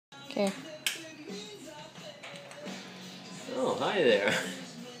There. Oh, hi there.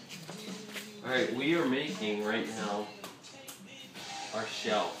 Alright, we are making right now our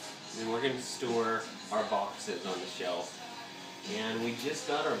shelf. And we're going to store our boxes on the shelf. And we just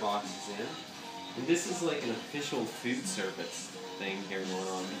got our boxes in. And this is like an official food service thing here going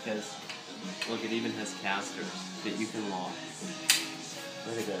on because, look, it even has casters that you can lock.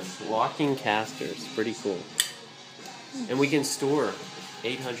 Look at this. Locking casters. Pretty cool. And we can store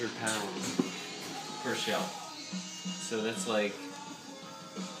 800 pounds per shelf. So that's like,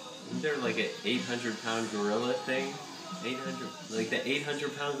 isn't there like an 800-pound gorilla thing? 800, like the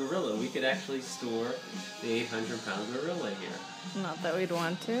 800-pound gorilla. We could actually store the 800-pound gorilla here. Not that we'd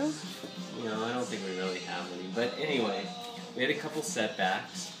want to. You know, I don't think we really have any. But anyway, we had a couple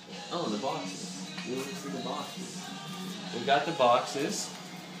setbacks. Oh, and the boxes. You want to see the boxes? We got the boxes.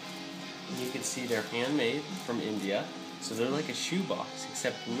 And you can see they're handmade from India. So they're like a shoe box,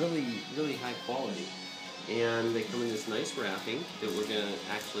 except really, really high quality. And they come in this nice wrapping that we're going to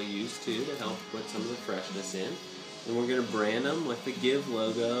actually use too to help put some of the freshness in. And we're going to brand them with the Give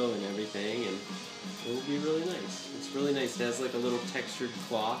logo and everything, and it will be really nice. It's really nice. It has like a little textured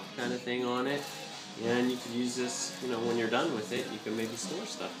cloth kind of thing on it. And you could use this, you know, when you're done with it, you can maybe store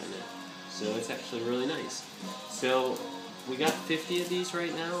stuff in it. So it's actually really nice. So we got 50 of these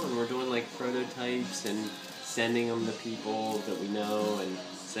right now, and we're doing like prototypes and sending them to people that we know and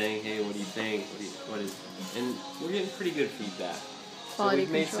saying, hey, what do you think? And we're getting pretty good feedback. Quality so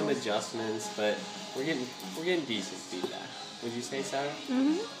we've made control. some adjustments, but we're getting decent feedback. Would you say, Sarah?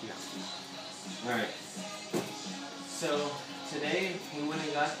 Mm-hmm. Yeah. All right. So today we went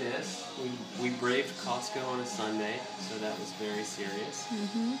and got this. We braved Costco on a Sunday, so that was very serious.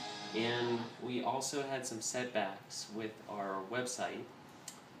 Mm-hmm. And we also had some setbacks with our website.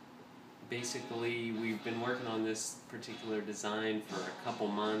 Basically, we've been working on this particular design for a couple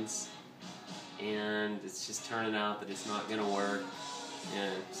months, and it's just turning out that it's not going to work,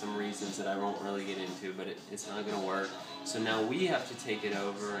 and some reasons that I won't really get into, but it's not going to work. So now we have to take it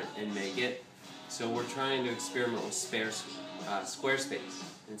over and make it. So we're trying to experiment with Squarespace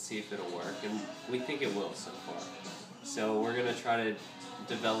and see if it'll work, and we think it will so far. So we're going to try to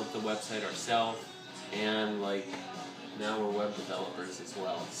develop the website ourselves, and like now we're web developers as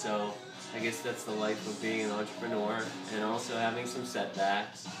well. So I guess that's the life of being an entrepreneur, and also having some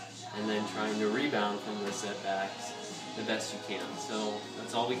setbacks, and then trying to rebound from those setbacks the best you can. So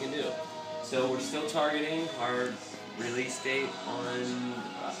that's all we can do. So we're still targeting our release date on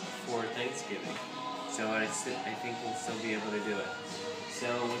for Thanksgiving. So I think we'll still be able to do it. So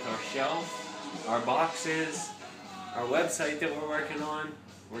with our shelf, our boxes, our website that we're working on,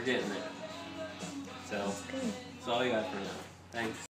 we're getting there. So that's all I got for now. Thanks.